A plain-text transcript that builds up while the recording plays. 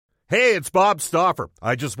Hey, it's Bob Stauffer.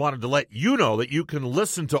 I just wanted to let you know that you can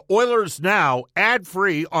listen to Oilers Now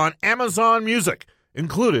ad-free on Amazon Music,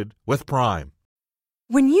 included with Prime.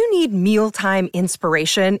 When you need mealtime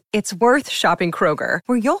inspiration, it's worth shopping Kroger,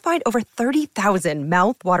 where you'll find over 30,000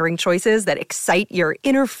 mouth-watering choices that excite your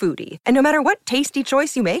inner foodie. And no matter what tasty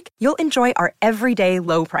choice you make, you'll enjoy our everyday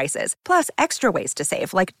low prices, plus extra ways to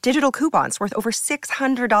save, like digital coupons worth over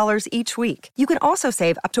 $600 each week. You can also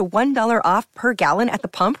save up to $1 off per gallon at the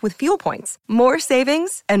pump with fuel points. More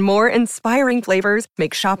savings and more inspiring flavors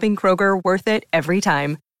make shopping Kroger worth it every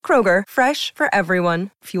time. Kroger, fresh for everyone.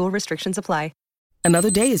 Fuel restrictions apply.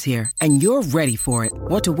 Another day is here, and you're ready for it.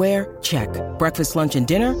 What to wear? Check. Breakfast, lunch, and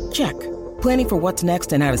dinner? Check. Planning for what's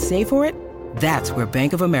next and how to save for it? That's where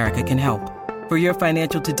Bank of America can help. For your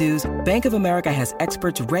financial to-dos, Bank of America has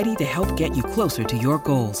experts ready to help get you closer to your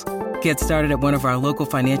goals. Get started at one of our local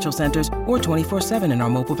financial centers or 24/7 in our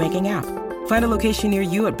mobile banking app. Find a location near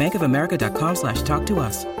you at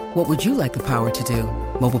bankofamerica.com/talktous. What would you like the power to do?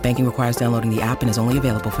 Mobile banking requires downloading the app and is only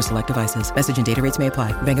available for select devices. Message and data rates may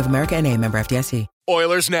apply. Bank of America N.A., member FDIC.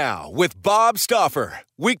 Oilers Now with Bob Stauffer.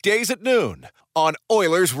 Weekdays at noon on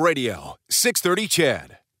Oilers Radio, 630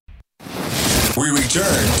 CHED. We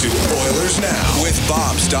return to Oilers Now with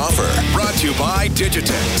Bob Stauffer. Brought to you by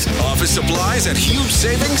Digitex. Office supplies at huge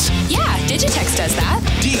savings? Yeah, Digitex does that.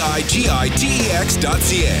 Digitex.ca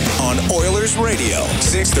on Oilers Radio,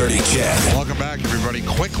 630 CHED. Welcome back, everybody.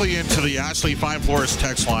 Quickly into the Ashley Fine Floors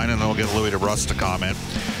text line, and then we'll get Louis DeBrusk to comment.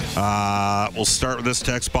 We'll start with this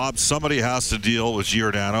text. Bob, somebody has to deal with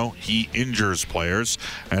Giordano. He injures players.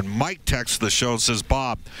 And Mike texts the show and says,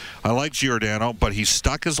 Bob, I like Giordano, but he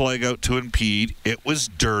stuck his leg out to impede. It was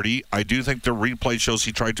dirty. I do think the replay shows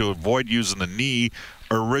he tried to avoid using the knee.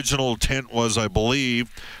 Original intent was, I believe,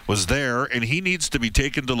 was there, and he needs to be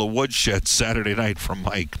taken to the woodshed Saturday night from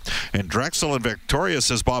Mike. And Drexel in Victoria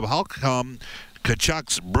says, Bob, how come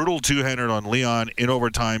Tkachuk's brutal two-hander on Leon in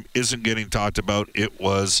overtime isn't getting talked about? It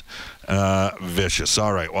was vicious.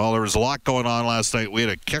 All right, well, there was a lot going on last night. We had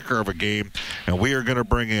a kicker of a game, and we are going to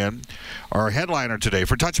bring in our headliner today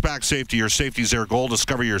for Touchback Safety. Your safety's their goal.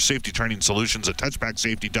 Discover your safety training solutions at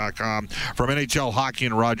touchbacksafety.com. From NHL Hockey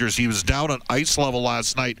and Rogers, he was down at ice level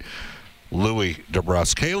last night. Louis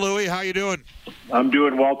DeBrusk. Hey, Louis, how you doing? I'm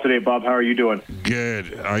doing well today, Bob. How are you doing?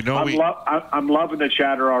 Good. I know I'm loving the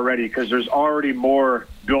chatter already because there's already more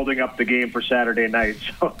building up the game for Saturday night.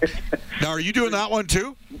 So now, are you doing that one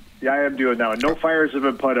too? Yeah, I am doing that one. No fires have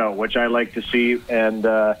been put out, which I like to see, and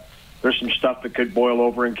there's some stuff that could boil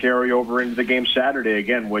over and carry over into the game Saturday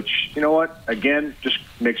again, which, you know what, again, just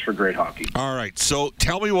makes for great hockey. All right, so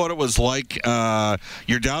tell me what it was like.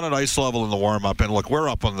 You're down at ice level in the warm-up, and look, we're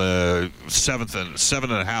up on the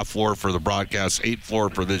 7.5 floor for the broadcast, 8th floor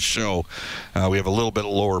for this show. We have a little bit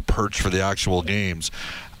lower perch for the actual games.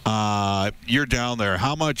 You're down there.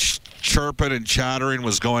 How much chirping and chattering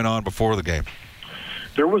was going on before the game?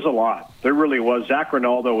 There was a lot. There really was. Zach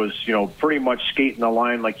Rinaldo was, pretty much skating the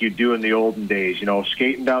line like you do in the olden days.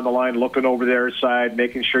 Skating down the line, looking over their side,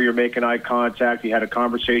 making sure you're making eye contact. He had a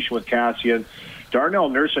conversation with Cassian. Darnell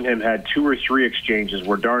Nurse and him had 2 or 3 exchanges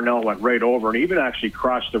where Darnell went right over and even actually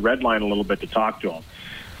crossed the red line a little bit to talk to him.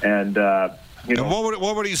 And, and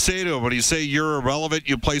what would he say to him? Would he say, you're irrelevant,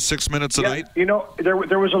 you play 6 minutes a night? There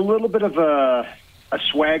was a little bit of a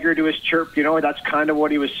swagger to his chirp. That's kind of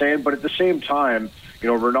what he was saying. But at the same time,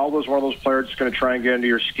 Ronaldo's one of those players that's going to try and get into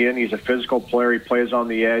your skin. He's a physical player. He plays on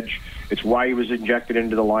the edge. It's why he was injected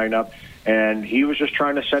into the lineup. And he was just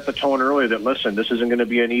trying to set the tone earlier that, listen, this isn't going to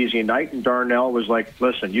be an easy night. And Darnell was like,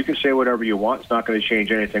 listen, you can say whatever you want. It's not going to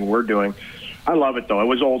change anything we're doing. I love it, though. It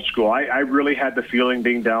was old school. I really had the feeling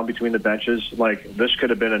being down between the benches, like this could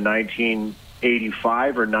have been a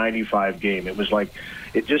 1985 or 95 game. It was like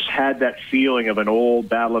it just had that feeling of an old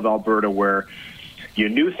Battle of Alberta where you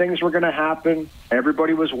knew things were going to happen.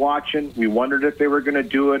 Everybody was watching. We wondered if they were going to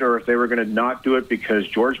do it or if they were going to not do it because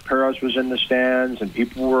George Peros was in the stands and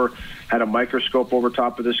people had a microscope over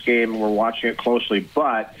top of this game and were watching it closely.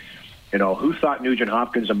 But, who thought Nugent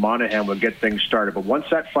Hopkins and Monahan would get things started? But once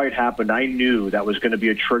that fight happened, I knew that was going to be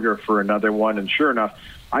a trigger for another one. And sure enough,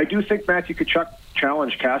 I do think Matthew Tkachuk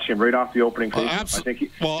challenged Cassian right off the opening face.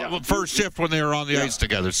 First shift when they were on the ice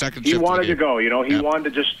together, second shift. He wanted to go. He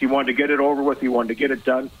wanted to get it over with. He wanted to get it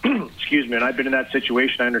done. Excuse me. And I've been in that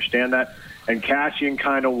situation. I understand that. And Cassian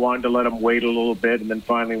kind of wanted to let him wait a little bit. And then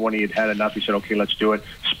finally, when he had enough, he said, okay, let's do it.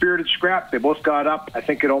 Spirited scrap. They both got up. I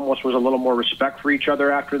think it almost was a little more respect for each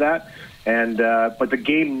other after that. And but the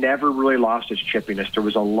game never really lost its chippiness. There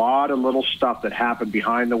was a lot of little stuff that happened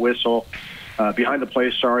behind the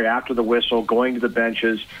play, after the whistle, going to the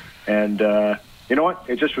benches. And, you know what?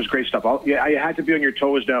 It just was great stuff. I had to be on your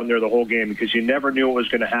toes down there the whole game because you never knew what was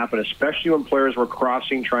going to happen, especially when players were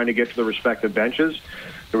crossing, trying to get to the respective benches.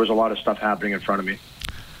 There was a lot of stuff happening in front of me.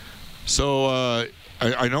 So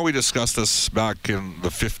I know we discussed this back in the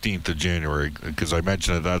 15th of January because I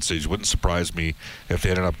mentioned at that stage, it wouldn't surprise me if they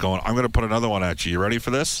ended up going. I'm going to put another one at you. You ready for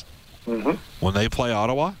this? Mm-hmm. When they play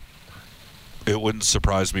Ottawa, it wouldn't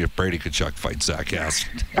surprise me if Brady Tkachuk fights Zach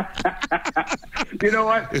Aston. You know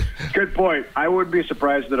what? Good point. I wouldn't be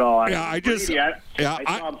surprised at all. I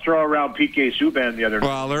saw him throw around PK Subban the other night.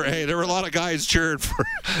 Well, there were a lot of guys cheering for.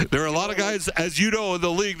 There were a lot of guys, as you know, in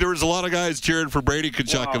the league. There was a lot of guys cheering for Brady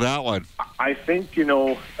Tkachuk in that one. I think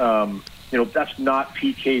that's not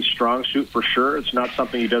PK's strong suit for sure. It's not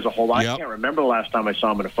something he does a whole lot. Yep. I can't remember the last time I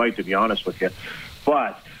saw him in a fight, to be honest with you.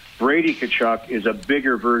 But Brady Tkachuk is a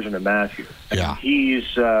bigger version of Matthew. Yeah,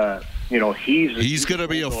 he's going to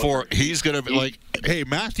be a force. He's going to be like, hey,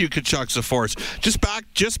 Matthew Tkachuk's a force. Just back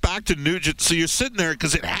to Nugent. So you're sitting there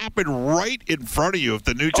because it happened right in front of you with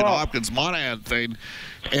the Nugent Hopkins Monahan thing,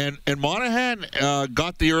 and Monahan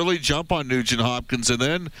got the early jump on Nugent Hopkins, and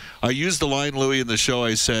then I used the line, Louis, in the show.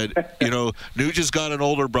 I said, Nugent's got an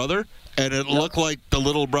older brother. And it looked like the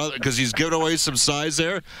little brother, because he's given away some size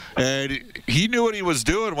there, and he knew what he was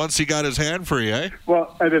doing once he got his hand free, eh?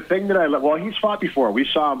 Well, the thing that he's fought before. We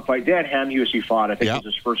saw him fight. Dan Hamhuis he fought. I think it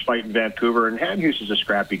was his first fight in Vancouver, and Hamhuis is a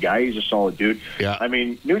scrappy guy. He's a solid dude. Yeah. I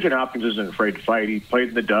mean, Nugent Hopkins isn't afraid to fight. He played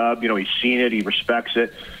in the dub. He's seen it. He respects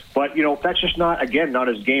it. But, that's just not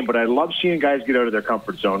his game. But I love seeing guys get out of their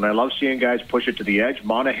comfort zone. I love seeing guys push it to the edge.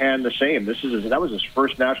 Monahan, the same. That was his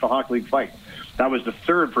first National Hockey League fight. That was the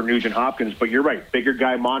third for Nugent Hopkins, but you're right. Bigger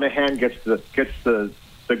guy Monahan gets the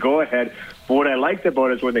go-ahead. But what I liked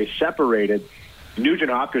about it is when they separated, Nugent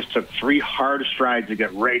Hopkins took 3 hard strides to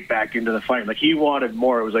get right back into the fight. Like, he wanted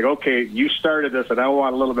more. It was like, okay, you started this, and I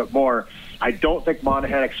want a little bit more. I don't think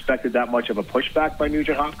Monahan expected that much of a pushback by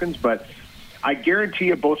Nugent Hopkins, but I guarantee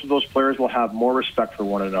you both of those players will have more respect for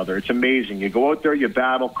one another. It's amazing. You go out there, you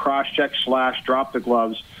battle, cross-check, slash, drop the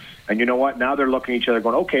gloves. And you know what? Now they're looking at each other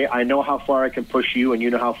going, okay, I know how far I can push you, and you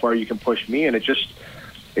know how far you can push me. And it's just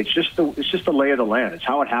the lay of the land. It's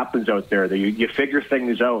how it happens out there. That you figure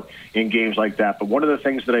things out in games like that. But one of the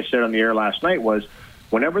things that I said on the air last night was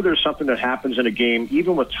whenever there's something that happens in a game,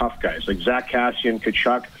 even with tough guys like Zach Kassian,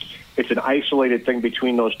 Tkachuk, it's an isolated thing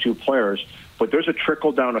between those two players. But there's a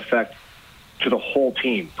trickle-down effect to the whole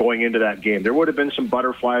team going into that game. There would have been some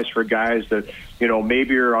butterflies for guys that,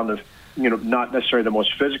 maybe are on the not necessarily the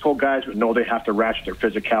most physical guys, but no, they have to ratchet their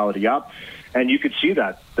physicality up. And you could see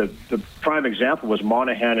that. The prime example was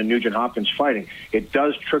Monahan and Nugent Hopkins fighting. It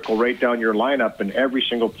does trickle right down your lineup, and every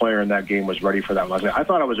single player in that game was ready for that. I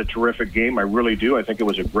thought it was a terrific game. I really do. I think it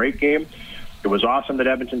was a great game. It was awesome that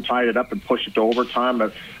Edmonton tied it up and pushed it to overtime.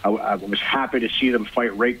 I was happy to see them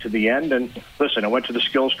fight right to the end. And listen, I went to the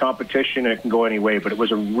skills competition, and it can go any way, but it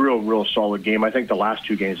was a real solid game. I think the last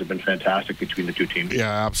 2 games have been fantastic between the two teams.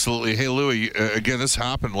 Yeah, absolutely. Hey, Louis, again, this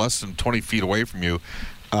happened less than 20 feet away from you.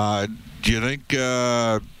 Do you think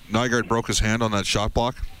Nygaard broke his hand on that shot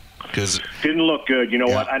block? Didn't look good. You know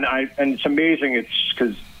what? And it's amazing. It's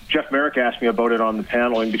because Jeff Merrick asked me about it on the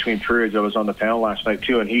panel in between periods. I was on the panel last night,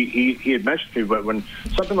 too, and he had mentioned to me, but when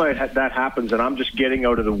something like that happens and I'm just getting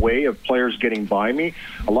out of the way of players getting by me,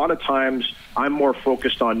 a lot of times I'm more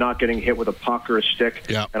focused on not getting hit with a puck or a stick,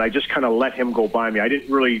 and I just kind of let him go by me. I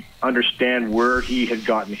didn't really understand where he had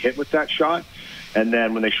gotten hit with that shot. And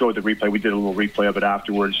then when they showed the replay, we did a little replay of it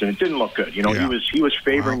afterwards, and it didn't look good. He was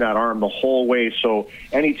favoring that arm the whole way. So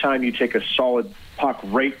anytime you take a solid puck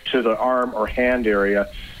right to the arm or hand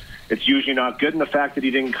area, it's usually not good, and the fact that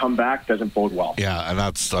he didn't come back doesn't bode well. Yeah, and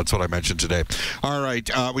that's what I mentioned today. All right,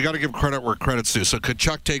 we got to give credit where credit's due. So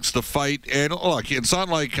Tkachuk takes the fight, and look, it's not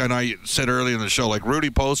like, and I said earlier in the show, like Rudy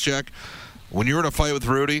Postchek, when you were in a fight with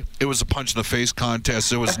Rudy, it was a punch-in-the-face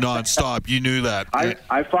contest. It was nonstop. You knew that.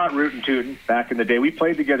 I fought Rootin' Tootin' back in the day. We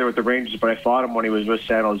played together with the Rangers, but I fought him when he was with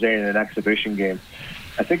San Jose in an exhibition game.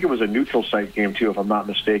 I think it was a neutral site game, too, if I'm not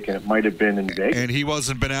mistaken. It might have been in Vegas. And he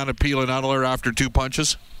wasn't banana peeling Udler after 2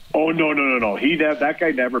 punches? Oh, no. That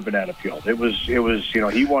guy never banana peeled. It was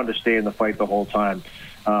he wanted to stay in the fight the whole time.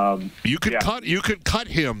 You could cut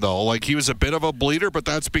him though, like he was a bit of a bleeder, but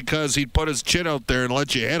that's because he'd put his chin out there and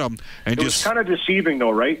let you hit him. And it was kind of deceiving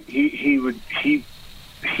though, right? He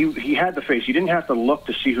had the face. You didn't have to look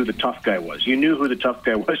to see who the tough guy was. You knew who the tough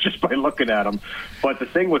guy was just by looking at him. But the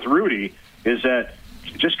thing with Rudy is that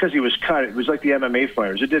just because he was cut, it was like the MMA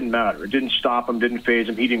fighters. It didn't matter. It didn't stop him, didn't phase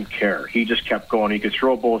him. He didn't care. He just kept going. He could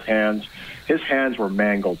throw both hands. His hands were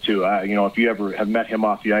mangled, too. If you ever have met him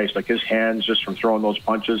off the ice, like his hands just from throwing those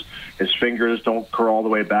punches, his fingers don't curl all the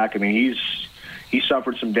way back. I mean, he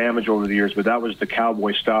suffered some damage over the years, but that was the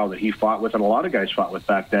cowboy style that he fought with, and a lot of guys fought with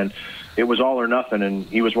back then. It was all or nothing, and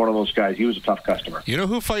he was one of those guys. He was a tough customer. You know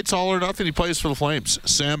who fights all or nothing? He plays for the Flames.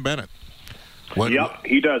 Sam Bennett. Yep,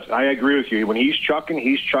 he does. I agree with you. When he's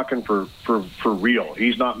chucking for real.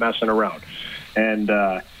 He's not messing around. And,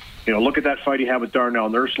 look at that fight he had with Darnell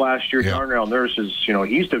Nurse last year. Yeah. Darnell Nurse is,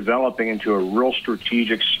 he's developing into a real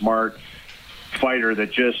strategic, smart fighter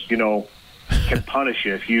that just, can punish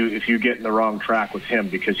you if you get in the wrong track with him,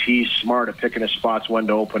 because he's smart at picking his spots when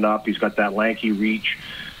to open up. He's got that lanky reach.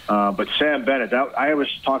 But Sam Bennett, I was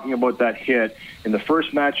talking about that hit in the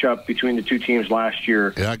first matchup between the two teams last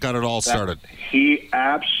year. Yeah, I got it all started. He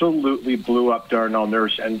absolutely blew up Darnell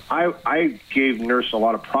Nurse, and I gave Nurse a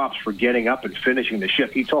lot of props for getting up and finishing the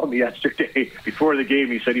shift. He told me yesterday before the game,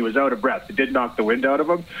 he said he was out of breath. It did knock the wind out of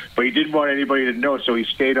him, but he didn't want anybody to know, so he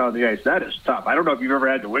stayed on the ice. That is tough. I don't know if you've ever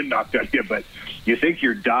had the wind knocked out of you, but you think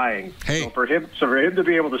you're dying. Hey. So for him to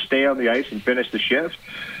be able to stay on the ice and finish the shift,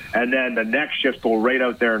 and then the next shift go right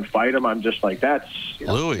out there and fight him, I'm just like, that's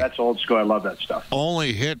old school. I love that stuff.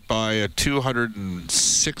 Only hit by a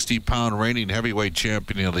 260-pound reigning heavyweight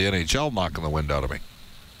champion of the NHL knocking the wind out of me.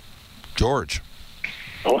 George.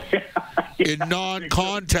 Oh, yeah. In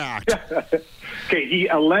non-contact. Okay, he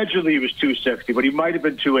allegedly was 260, but he might have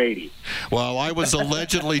been 280. Well, I was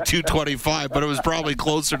allegedly 225, but it was probably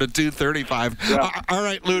closer to 235. Yeah. All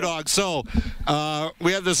right, Lou Dog. So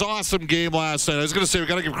we had this awesome game last night. I was going to say, we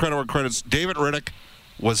got to give credit where credit's. David Rittich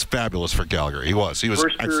was fabulous for Calgary. He was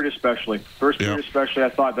first period especially. I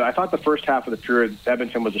thought the first half of the period,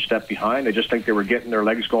 Edmonton was a step behind. I just think they were getting their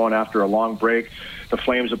legs going after a long break. The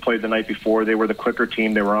Flames had played the night before. They were the quicker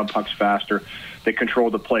team. They were on pucks faster. They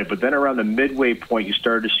controlled the play. But then around the midway point, you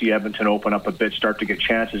started to see Edmonton open up a bit, start to get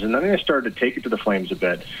chances. And then they started to take it to the Flames a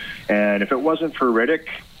bit. And if it wasn't for Rittich,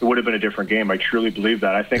 it would have been a different game. I truly believe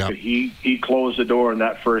that. I think that he closed the door in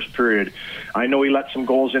that first period. I know he let some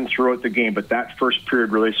goals in throughout the game, but that first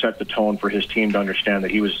period really set the tone for his team to understand that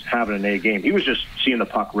he was having an A game. He was just seeing the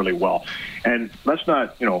puck really well. And let's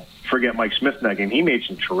not, forget Mike Smith in that game. He made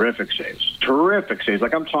some terrific saves.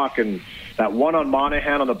 Like, I'm talking that one on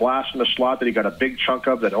Monahan on the blast in the slot that he got a big chunk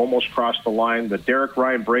of that almost crossed the line. The Derek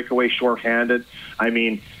Ryan breakaway shorthanded. I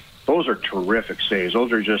mean, those are terrific saves.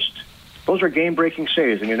 Those are game-breaking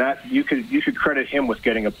saves. I mean, that you could credit him with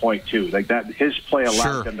getting a point too. Like that, his play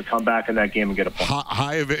allowed them to come back in that game and get a point.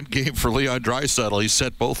 High event game for Leon Draisaitl. He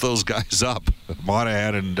set both those guys up,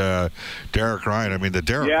 Monahan and Derek Ryan. I mean, the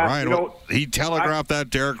Derek Ryan. He telegraphed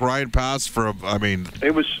that Derek Ryan pass from. I mean,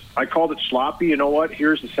 I called it sloppy. You know what?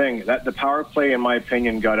 Here's the thing: that the power play, in my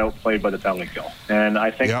opinion, got outplayed by the penalty kill, and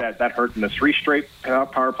I think that hurt them. The 3 straight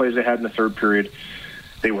power plays they had in the third period.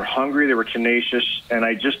 They were hungry, they were tenacious, and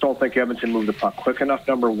I just don't think Edmonton moved the puck quick enough,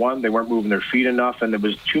 number one. They weren't moving their feet enough, and there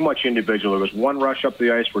was too much individual. There was one rush up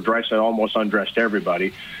the ice where Draisaitl almost undressed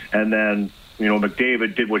everybody, and then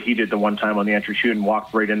McDavid did what he did the one time on the entry shoot and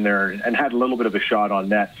walked right in there and had a little bit of a shot on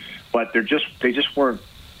net. But they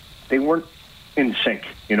weren't in sync.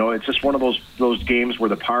 It's just one of those games where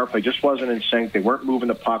the power play just wasn't in sync. They weren't moving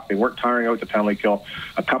the puck. They weren't tiring out the penalty kill.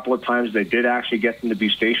 A couple of times they did actually get them to be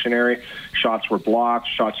stationary. Shots were blocked.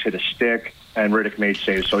 Shots hit a stick, and Rittich made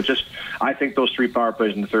saves. So I think those 3 power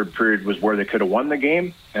plays in the third period was where they could have won the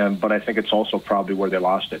game, but I think it's also probably where they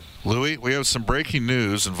lost it. Louis, we have some breaking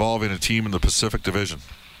news involving a team in the Pacific Division.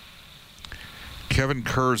 Kevin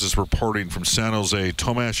Kurz is reporting from San Jose.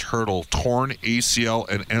 Tomas Hertl, torn ACL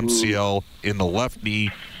and MCL in the left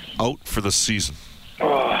knee, out for the season.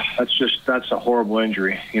 Oh, that's a horrible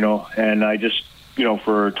injury, And I just,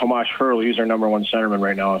 for Tomas Hertl, he's our number one centerman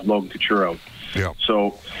right now, Logan Couture out. Yeah.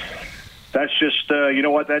 So that's just,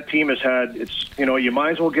 that team has had, you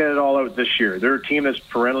might as well get it all out this year. They're a team that's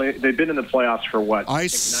perennially, they've been in the playoffs for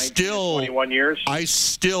 21 years? I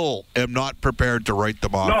still am not prepared to write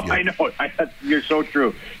them off yet. I know. You're so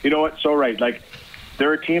true. You know what? So right. Like,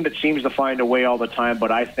 they're a team that seems to find a way all the time,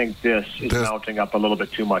 but I think this is mounting up a little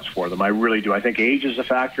bit too much for them. I really do. I think age is a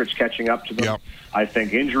factor. It's catching up to them. Yep. I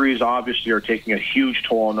think injuries obviously are taking a huge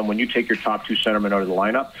toll on them when you take your top 2 centermen out of the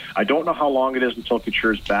lineup. I don't know how long it is until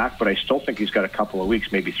Couture's back, but I still think he's got a couple of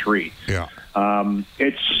weeks, maybe 3. Yeah.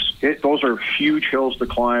 Those are huge hills to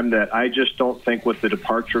climb that I just don't think with the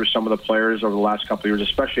departure of some of the players over the last couple of years,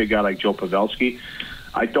 especially a guy like Joe Pavelski,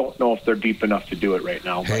 I don't know if they're deep enough to do it right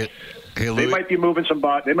now. Hey, they might be moving some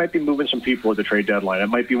people at the trade deadline. It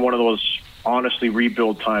might be one of those honestly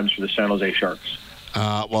rebuild times for the San Jose Sharks.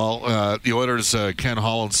 The Oilers, Ken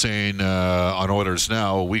Holland saying on Oilers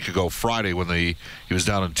Now a week ago Friday when he was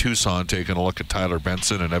down in Tucson taking a look at Tyler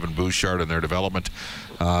Benson and Evan Bouchard and their development,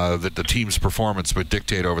 that the team's performance would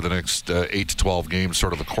dictate over the next 8 to 12 games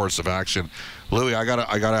sort of the course of action. Louis, I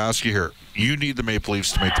gotta ask you here. You need the Maple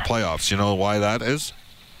Leafs to make the playoffs. You know why that is?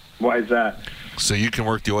 Why is that? So you can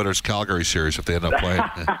work the Oilers-Calgary series if they end up playing.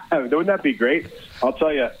 Wouldn't that be great? I'll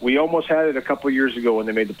tell you, we almost had it a couple of years ago when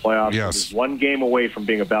they made the playoffs. Yes. It was one game away from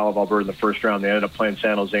being a Battle of Alberta in the first round. They ended up playing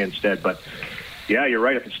San Jose instead. But, yeah, you're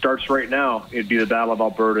right. If it starts right now, it'd be the Battle of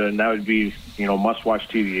Alberta, and that would be, must-watch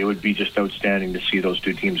TV. It would be just outstanding to see those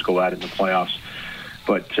two teams go at it in the playoffs.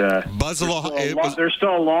 But there's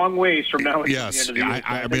still a long ways from now until the end of the year.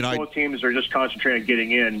 I think both teams are just concentrating on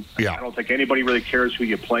getting in. Yeah. I don't think anybody really cares who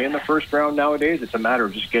you play in the first round nowadays. It's a matter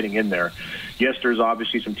of just getting in there. Yes, there's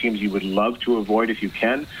obviously some teams you would love to avoid if you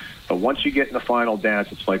can, but once you get in the final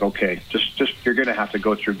dance, it's like, okay, just you're going to have to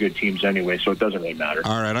go through good teams anyway, so it doesn't really matter.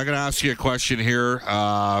 All right, I'm going to ask you a question here.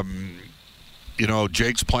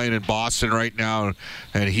 Jake's playing in Boston right now,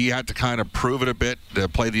 and he had to kind of prove it a bit. To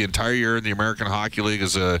play the entire year in the American Hockey League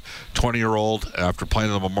as a 20-year-old after playing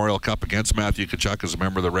in the Memorial Cup against Matthew Tkachuk as a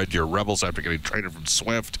member of the Red Deer Rebels after getting traded from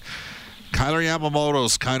Swift. Kyler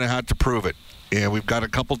Yamamoto's kind of had to prove it. And we've got a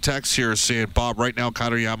couple texts here saying, Bob, right now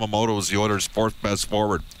Kyler Yamamoto is the Oilers' fourth best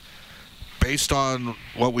forward. Based on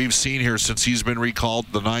what we've seen here since he's been recalled,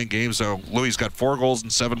 the 9 games, Louis got 4 goals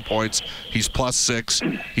and 7 points. He's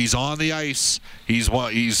 +6. He's on the ice. He's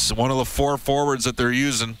one of the 4 forwards that they're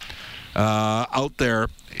using out there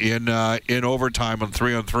in overtime on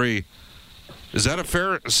 3-on-3. Is that a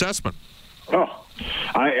fair assessment? Oh,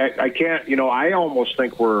 I can't. I almost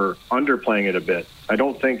think we're underplaying it a bit. I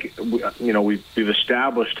don't think we've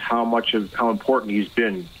established how important he's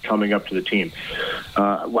been coming up to the team.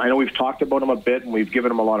 I know we've talked about him a bit and we've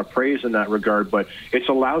given him a lot of praise in that regard, but it's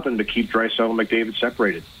allowed them to keep Draisaitl and McDavid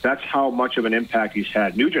separated. That's how much of an impact he's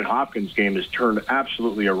had. Nugent Hopkins' game has turned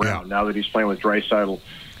absolutely around now that he's playing with Draisaitl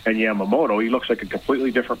and Yamamoto. He looks like a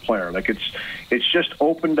completely different player. Like it's just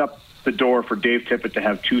opened up the door for Dave Tippett to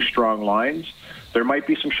have 2 strong lines. There might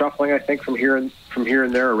be some shuffling, I think, from here and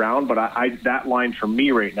there around, but that line for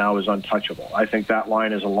me right now is untouchable. I think that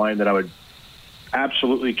line is a line that I would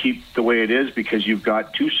absolutely keep the way it is because you've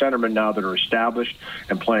got 2 centermen now that are established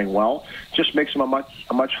and playing well. Just makes them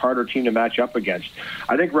a much harder team to match up against.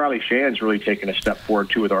 I think Riley Sheahan's really taken a step forward,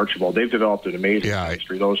 too, with Archibald. They've developed an amazing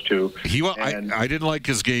chemistry, those two. I didn't like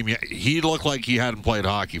his game yet. He looked like he hadn't played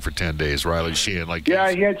hockey for 10 days, Riley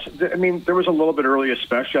Sheahan. There was a little bit early,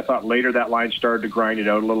 especially. I thought later that line started to grind it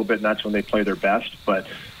out a little bit, and that's when they play their best. But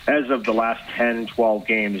as of the last 10, 12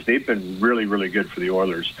 games, they've been really, really good for the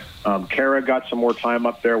Oilers. Kara got some more time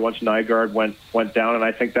up there once Nygaard went down, and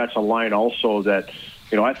I think that's a line also that,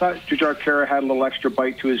 I thought Jujhar Khaira had a little extra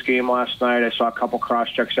bite to his game last night. I saw a couple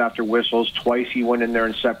cross-checks after whistles. Twice he went in there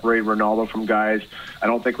and separated Ronaldo from guys. I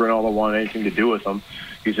don't think Ronaldo wanted anything to do with him.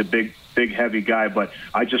 He's a big, heavy guy, but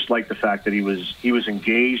I just like the fact that he was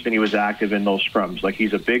engaged and he was active in those scrums. Like,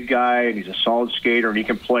 he's a big guy and he's a solid skater and he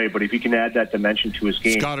can play, but if he can add that dimension to his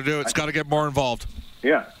game, it's got to do it. It's got to get more involved.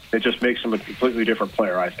 Yeah, it just makes him a completely different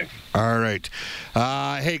player, I think. All right.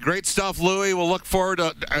 Hey, great stuff, Louis. We'll look forward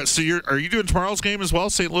to. Are you doing tomorrow's game as well,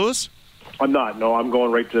 St. Louis? I'm not. No, I'm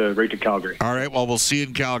going right to Calgary. All right. Well, we'll see you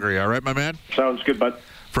in Calgary. All right, my man. Sounds good, bud.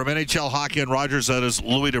 From NHL Hockey and Rogers, that is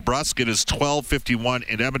Louis DeBrusk. It is 12:51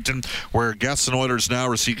 in Edmonton, where guests and Oilers now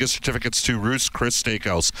receive gift certificates to Ruth's Chris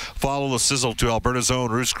Steakhouse. Follow the sizzle to Alberta's own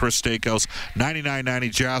Ruth's Chris Steakhouse, 9990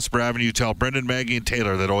 Jasper Avenue. Tell Brendan, Maggie, and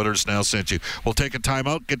Taylor that Oilers Now sent you. We'll take a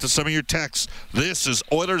timeout, get to some of your texts. This is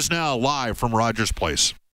Oilers Now, live from Rogers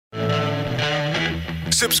Place.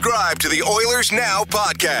 Subscribe to the Oilers Now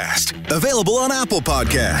podcast. Available on Apple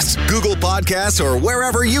Podcasts, Google Podcasts, or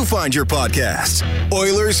wherever you find your podcasts.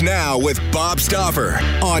 Oilers Now with Bob Stauffer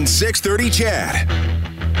on 630 CHED.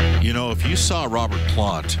 If you saw Robert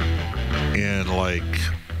Plant in,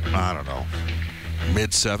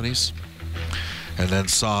 mid-70s, and then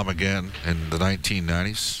saw him again in the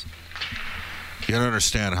 1990s, you don't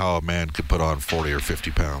understand how a man could put on 40 or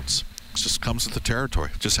 50 pounds. It just comes with the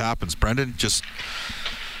territory. It just happens. Brendan, just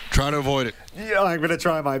try to avoid it. Yeah, I'm going to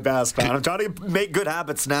try my best, man. I'm trying to make good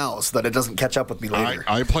habits now so that it doesn't catch up with me later.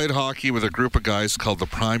 I played hockey with a group of guys called the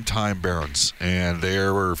Primetime Barons, and they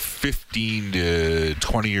were 15 to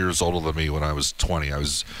 20 years older than me when I was 20. I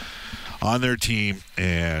was on their team,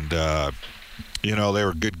 and, they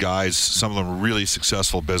were good guys. Some of them were really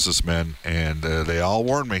successful businessmen, and they all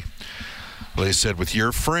warned me. They said, with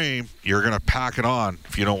your frame, you're going to pack it on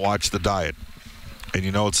if you don't watch the diet. And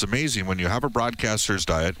it's amazing when you have a broadcaster's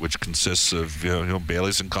diet, which consists of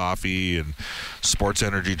Baileys and coffee and sports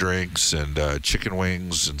energy drinks and chicken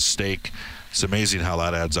wings and steak. It's amazing how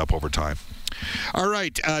that adds up over time. All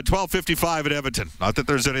right, 12:55 at Edmonton. Not that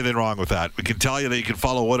there's anything wrong with that. We can tell you that you can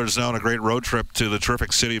follow Oilers now on a great road trip to the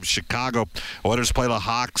terrific city of Chicago. Oilers play the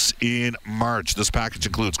Hawks in March. This package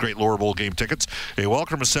includes great lower bowl game tickets, a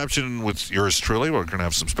welcome reception with yours truly. We're going to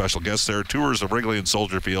have some special guests there. Tours of Wrigley and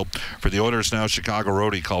Soldier Field for the Oilers Now Chicago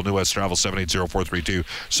roadie. Call New West Travel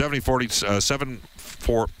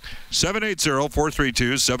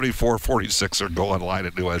 780-432-7446 or go online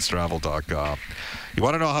at newwesttravel.com. You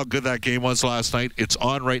want to know how good that game was last night? It's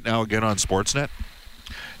on right now again on Sportsnet.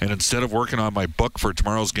 And instead of working on my book for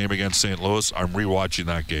tomorrow's game against St. Louis, I'm rewatching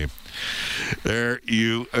that game. There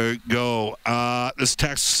you go. This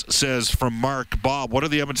text says from Mark, Bob, what are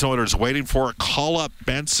the Edmonton Oilers waiting for? Call up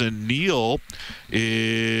Benson. Neil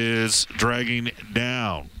is dragging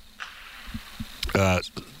down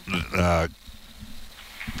the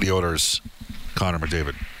Oilers, Connor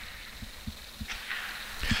McDavid.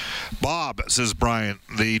 Bob, says Brian,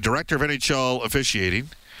 the director of NHL officiating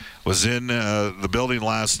was in the building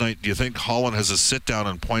last night. Do you think Holland has a sit-down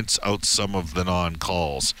and points out some of the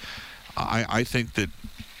non-calls? I think that,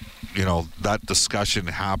 that discussion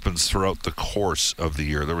happens throughout the course of the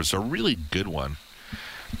year. There was a really good one.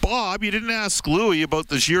 Bob, you didn't ask Louie about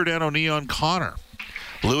the Giordano knee on Connor.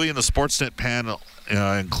 Louie and the Sportsnet panel,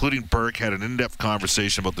 including Burke, had an in-depth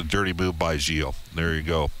conversation about the dirty move by Gio. There you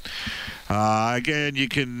go. Again, you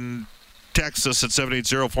can text us at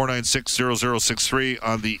 780-496-0063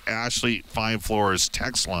 on the Ashley Fine Floors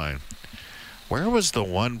text line. Where was the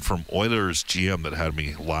one from Oilers GM that had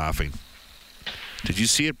me laughing? Did you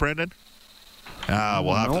see it, Brendan?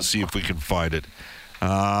 We'll have to see if we can find it.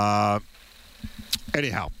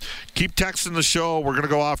 Anyhow, keep texting the show. We're going to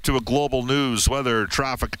go off to a global news weather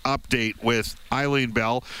traffic update with Eileen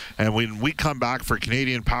Bell. And when we come back for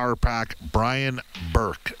Canadian Power Pack, Brian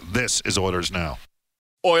Burke. This is Oilers Now.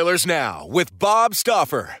 Oilers Now with Bob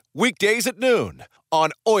Stauffer. Weekdays at noon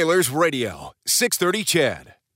on Oilers Radio, 630 CHED.